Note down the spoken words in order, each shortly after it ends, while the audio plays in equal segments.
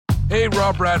Hey,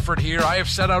 Rob Bradford here. I have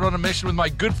set out on a mission with my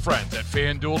good friends at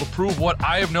FanDuel to prove what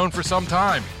I have known for some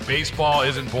time. Baseball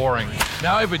isn't boring.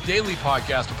 Now I have a daily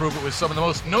podcast to prove it with some of the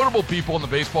most notable people in the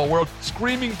baseball world,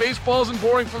 screaming baseball isn't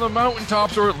boring from the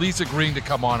mountaintops, or at least agreeing to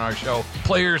come on our show.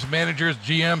 Players, managers,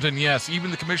 GMs, and yes, even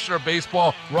the commissioner of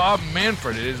baseball, Rob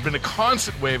Manfred. It has been a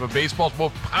constant wave of baseball's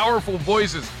most powerful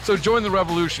voices. So join the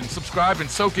revolution. Subscribe and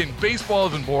soak in Baseball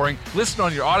Isn't Boring. Listen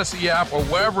on your Odyssey app or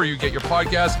wherever you get your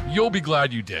podcasts. You'll be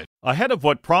glad you did. Ahead of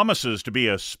what promises to be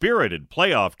a spirited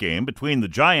playoff game between the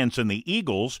Giants and the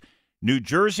Eagles, New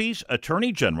Jersey's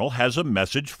Attorney General has a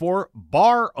message for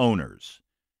bar owners.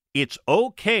 It's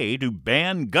okay to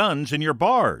ban guns in your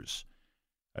bars.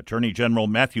 Attorney General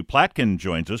Matthew Platkin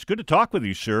joins us. Good to talk with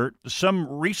you, sir. Some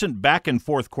recent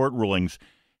back-and-forth court rulings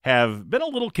have been a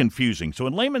little confusing. So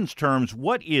in layman's terms,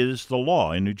 what is the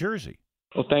law in New Jersey?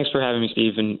 Well, thanks for having me,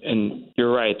 Steve. And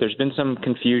you're right. There's been some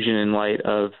confusion in light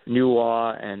of new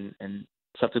law and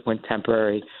subsequent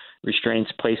temporary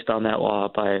restraints placed on that law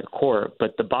by a court.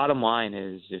 But the bottom line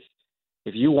is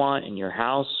if you want in your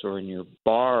house or in your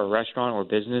bar or restaurant or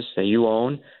business that you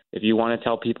own, if you want to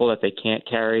tell people that they can't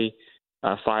carry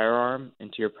a firearm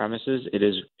into your premises, it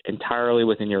is entirely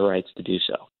within your rights to do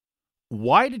so.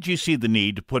 Why did you see the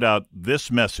need to put out this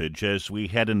message as we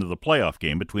head into the playoff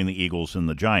game between the Eagles and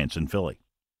the Giants in Philly?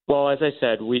 Well, as I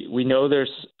said, we know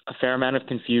there's a fair amount of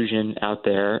confusion out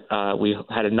there. We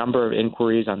had a number of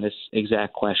inquiries on this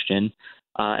exact question.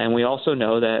 And we also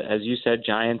know that, as you said,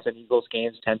 Giants and Eagles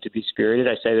games tend to be spirited.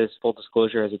 I say this full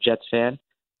disclosure as a Jets fan,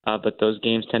 but those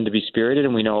games tend to be spirited,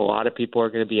 and we know a lot of people are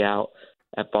going to be out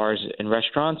at bars and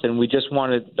restaurants, and we just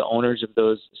wanted the owners of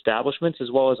those establishments,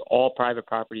 as well as all private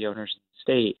property owners in the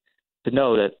state, to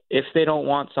know that if they don't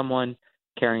want someone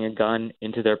carrying a gun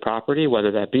into their property,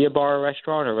 whether that be a bar or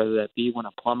restaurant, or whether that be when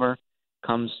a plumber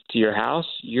comes to your house,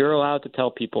 you're allowed to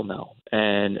tell people no.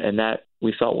 And that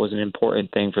we felt was an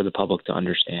important thing for the public to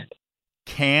understand.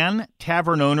 Can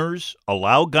tavern owners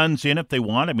allow guns in if they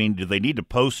want? I mean, do they need to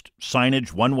post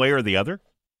signage one way or the other?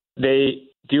 They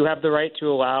do have the right to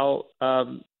allow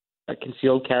a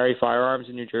concealed carry firearms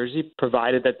in New Jersey,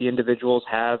 provided that the individuals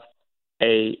have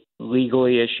a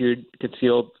legally issued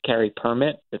concealed carry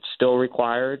permit that's still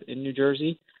required in New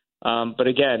Jersey. But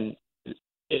again,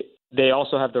 they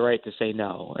also have the right to say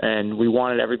no. And we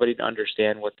wanted everybody to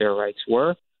understand what their rights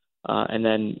were, and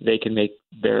then they can make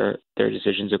their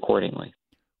decisions accordingly.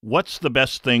 What's the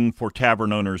best thing for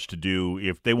tavern owners to do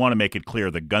if they want to make it clear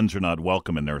that guns are not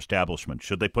welcome in their establishment?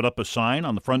 Should they put up a sign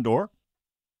on the front door?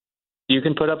 You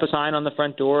can put up a sign on the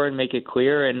front door and make it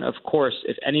clear. And, of course,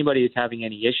 if anybody is having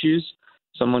any issues,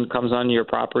 someone comes onto your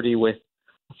property with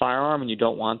a firearm and you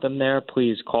don't want them there,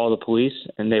 please call the police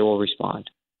and they will respond.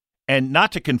 And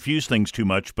not to confuse things too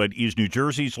much, but is New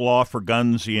Jersey's law for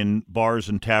guns in bars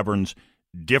and taverns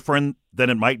different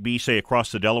than it might be, say,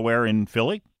 across the Delaware in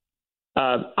Philly?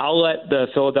 I'll let the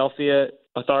Philadelphia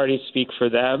authorities speak for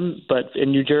them, but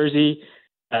in New Jersey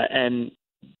and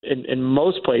in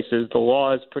most places, the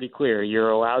law is pretty clear.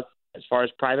 You're allowed, as far as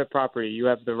private property, you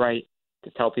have the right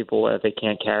to tell people that they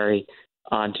can't carry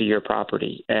onto your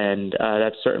property. And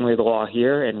that's certainly the law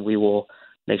here, and we will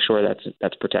make sure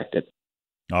that's protected.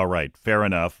 All right, fair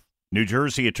enough. New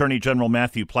Jersey Attorney General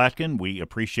Matthew Platkin, we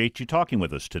appreciate you talking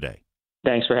with us today.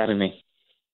 Thanks for having me.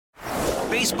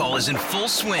 Baseball is in full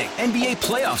swing. NBA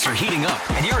playoffs are heating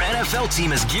up, and your NFL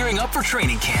team is gearing up for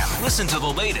training camp. Listen to the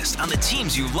latest on the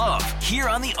teams you love here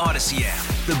on the Odyssey app.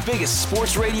 The biggest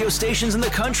sports radio stations in the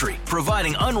country,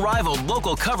 providing unrivaled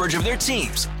local coverage of their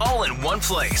teams, all in one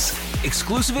place.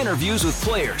 Exclusive interviews with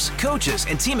players, coaches,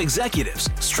 and team executives,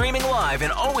 streaming live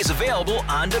and always available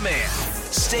on demand.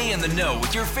 Stay in the know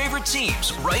with your favorite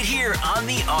teams right here on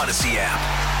the Odyssey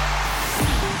app.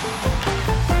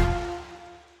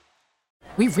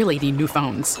 We really need new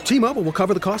phones. T-Mobile will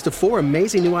cover the cost of 4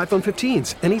 amazing new iPhone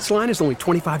 15s, and each line is only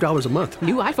 $25 a month.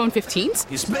 New iPhone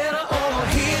 15s? It's better over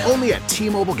here. Only at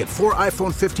T-Mobile, get 4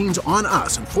 iPhone 15s on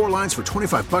us and 4 lines for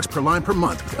 $25 per line per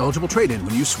month with eligible trade-in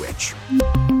when you switch.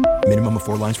 Minimum of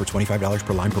 4 lines for $25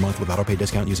 per line per month with autopay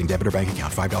discount using debit or bank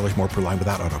account. $5 more per line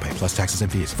without autopay, plus taxes and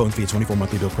fees. Phone fee at 24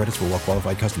 monthly bill credits for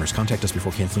well-qualified customers. Contact us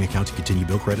before canceling account to continue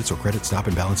bill credits or credit stop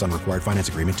and balance on required finance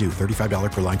agreement due.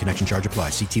 $35 per line connection charge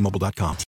applies. See T-Mobile.com.